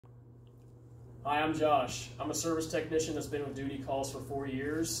Hi, I'm Josh. I'm a service technician that's been with DoodyCalls for 4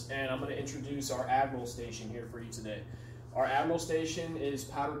 years, and I'm going to introduce our Admiral station here for you today. Our Admiral station is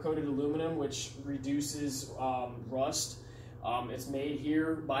powder-coated aluminum, which reduces rust. It's made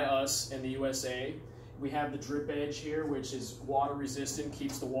here by us in the USA. We have the drip edge here, which is water resistant,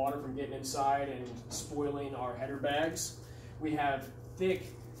 keeps the water from getting inside and spoiling our header bags. We have thick,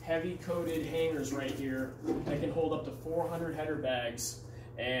 heavy coated hangers right here that can hold up to 400 header bags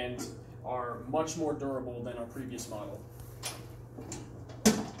and are much more durable than our previous model.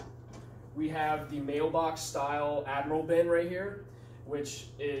 We have the mailbox style Admiral bin right here, which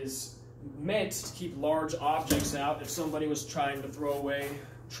is meant to keep large objects out. If somebody was trying to throw away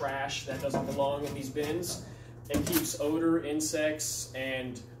trash that doesn't belong in these bins, it keeps odor, insects,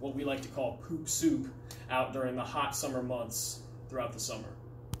 and what we like to call poop soup out during the hot summer months throughout the summer.